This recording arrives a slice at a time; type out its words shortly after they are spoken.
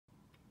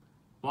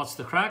What's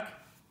the crack?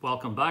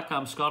 Welcome back,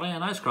 I'm Scotty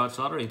and I scratch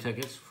lottery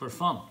tickets for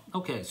fun.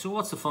 Okay, so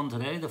what's the fun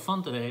today? The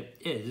fun today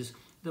is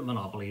the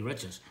Monopoly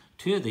Riches.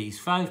 Two of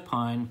these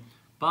 £5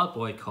 bad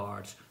boy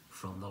cards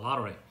from the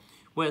lottery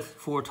with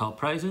 4 top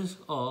prizes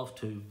of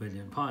 £2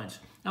 million.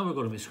 Now we're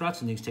going to be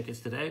scratching these tickets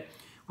today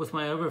with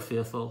my ever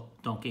faithful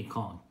Donkey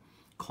Kong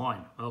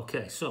coin.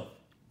 Okay, so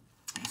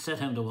set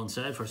him to one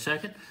side for a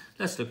second.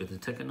 Let's look at the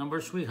ticket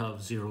numbers. We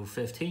have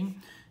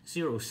 015,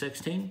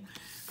 016,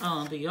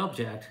 and the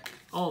object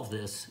of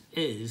this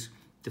is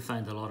to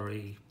find the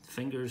lottery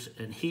fingers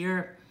in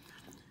here,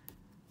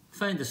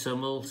 find the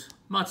symbols,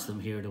 match them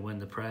here to win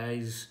the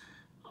prize,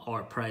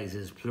 or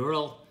prizes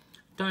plural.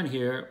 Down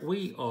here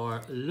we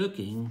are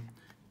looking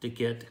to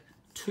get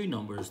two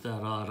numbers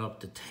that add up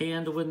to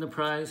 10 to win the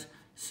prize.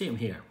 Same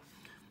here.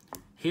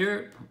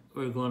 Here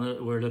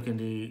we're looking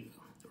to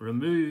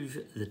remove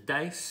the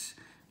dice,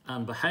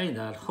 and behind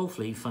that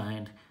hopefully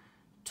find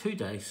two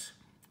dice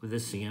with the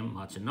same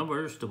matching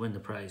numbers to win the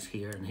prize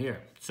here and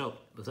here. So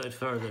without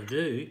further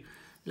ado,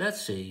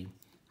 let's see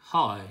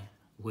how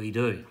we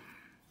do.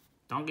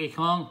 Donkey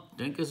Kong,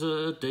 dink is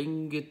a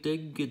ding a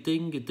ding a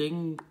ding a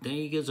ding,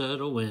 ding is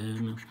a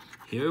win.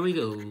 Here we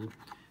go.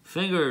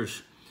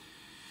 Fingers.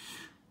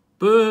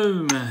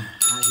 Boom.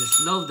 I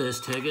just love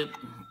this ticket.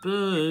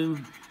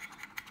 Boom.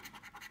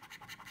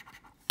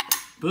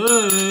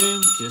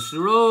 Boom. Just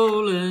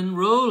rolling,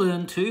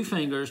 rolling. Two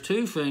fingers,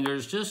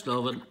 just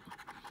love it.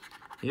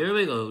 Here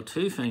we go,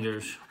 2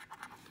 fingers.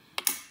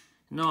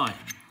 Now,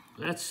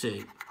 let's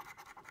see.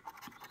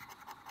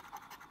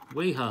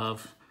 We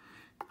have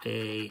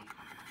a...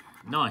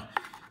 Now,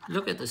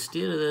 look at the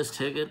state of this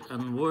ticket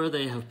and where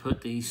they have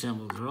put these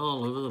symbols. They're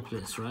all over the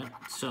place, right?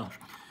 So,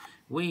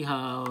 we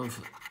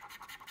have...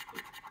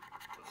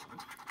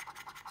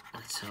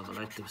 Let's have a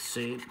look to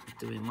see.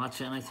 Do we match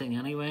anything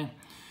anyway?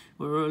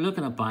 We were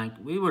looking at bank.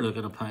 We were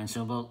looking at pound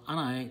symbol, and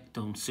I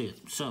don't see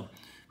it. So,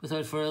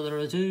 without further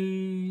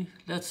ado,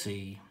 let's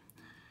see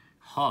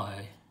how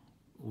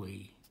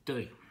we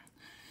do.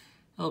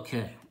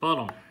 Okay,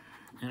 bottom.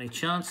 Any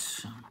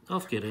chance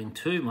of getting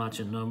two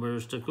matching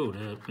numbers to go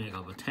to make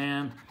up a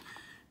 10?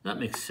 That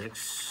makes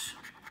 6.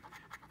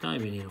 Now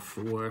we need a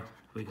 4.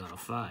 We got a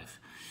 5.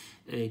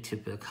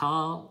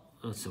 Atypical.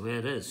 That's the way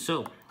it is.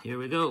 So, here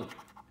we go.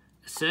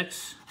 A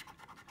 6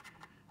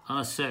 and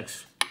a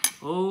 6.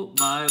 Oh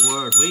my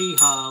word, we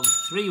have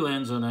 3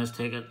 wins on this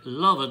ticket.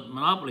 Love it,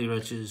 Monopoly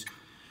Riches.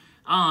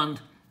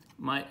 And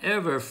my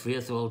ever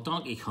faithful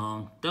Donkey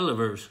Kong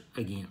delivers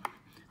again.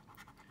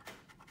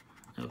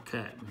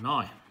 Okay,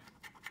 now.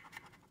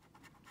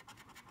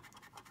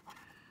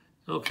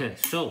 Okay,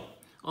 so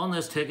on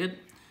this ticket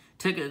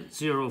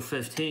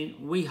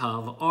 015, we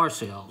have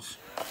ourselves,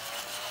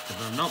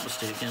 if I'm not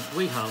mistaken,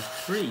 we have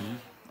 3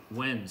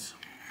 wins.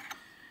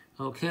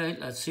 Okay,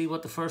 let's see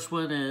what the first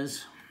win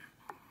is.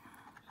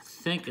 I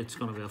think it's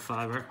going to be a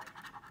 5er.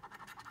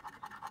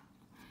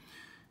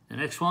 The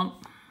next one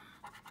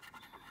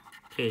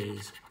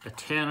is a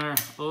 10er.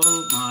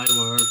 Oh my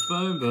word.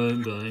 Boom,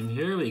 boom, boom.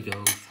 Here we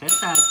go. Hit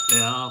that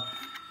bell.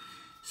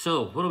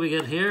 So, what do we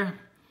get here?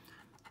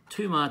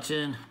 2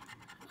 matching,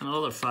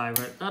 another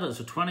 5er. That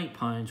is a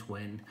 £20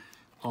 win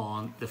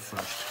on the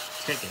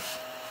first ticket.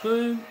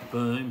 Boom,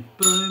 boom,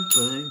 boom,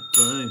 boom,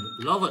 boom.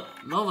 Love it,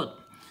 love it.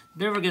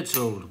 Never gets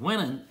old.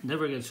 Winning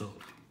never gets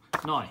old.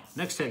 Now,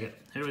 next ticket.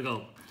 Here we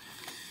go.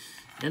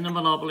 In the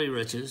Monopoly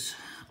Riches,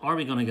 are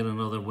we going to get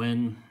another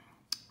win?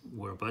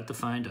 We're about to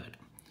find out.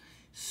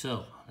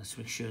 So, let's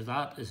make sure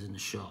that is in the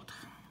shot.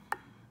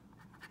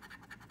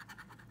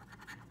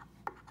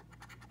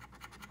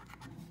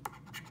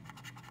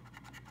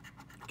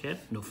 Okay,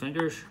 no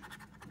fingers.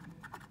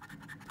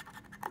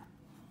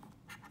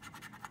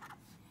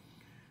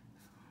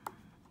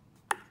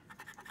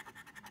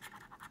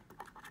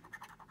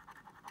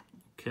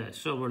 Okay,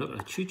 so we're looking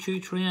at a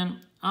choo-choo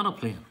train and a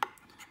plane.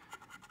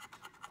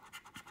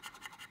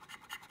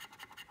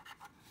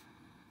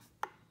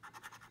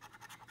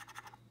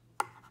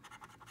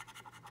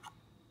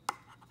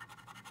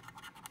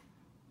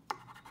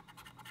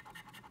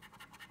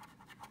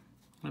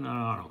 And an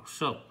arrow.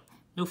 So,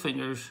 no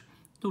fingers,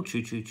 no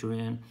choo-choo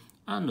train,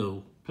 and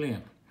no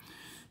plane.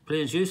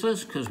 Plane's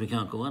useless because we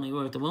can't go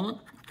anywhere at the moment.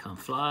 Can't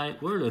fly.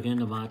 We're looking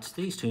to match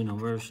these 2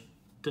 numbers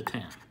to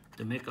 10.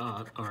 To make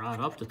add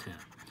up to 10.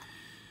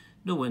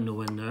 No win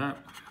there.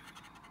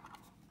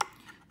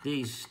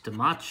 These to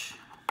match.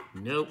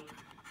 Nope.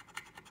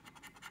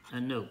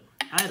 And nope.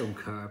 I don't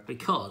care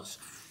because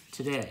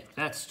today,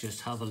 let's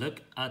just have a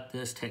look at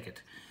this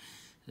ticket.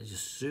 Let's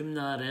just zoom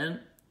that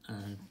in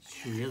and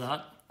show you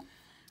that.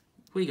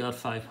 We got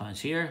 £5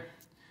 here,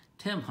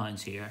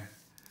 £10 here.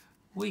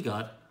 We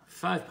got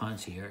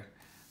 £5 here.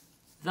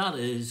 That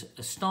is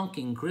a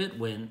stonking great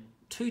win.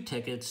 2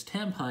 tickets,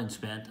 £10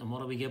 spent, and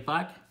what do we get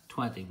back?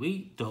 20.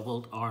 We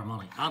doubled our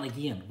money. And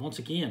again, once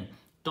again,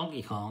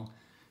 Donkey Kong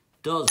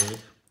does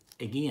it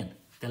again.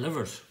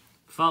 Delivers.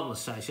 Fabulous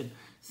session.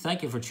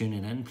 Thank you for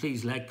tuning in.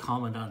 Please like,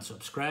 comment, and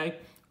subscribe.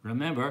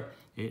 Remember,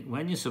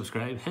 when you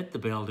subscribe, hit the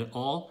bell to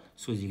all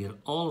so you get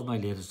all of my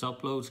latest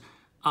uploads.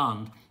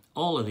 And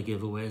all of the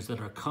giveaways that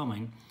are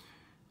coming,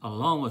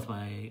 along with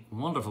my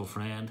wonderful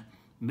friend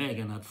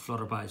Megan at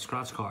Flutterby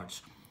Scratch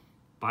Cards.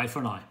 Bye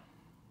for now.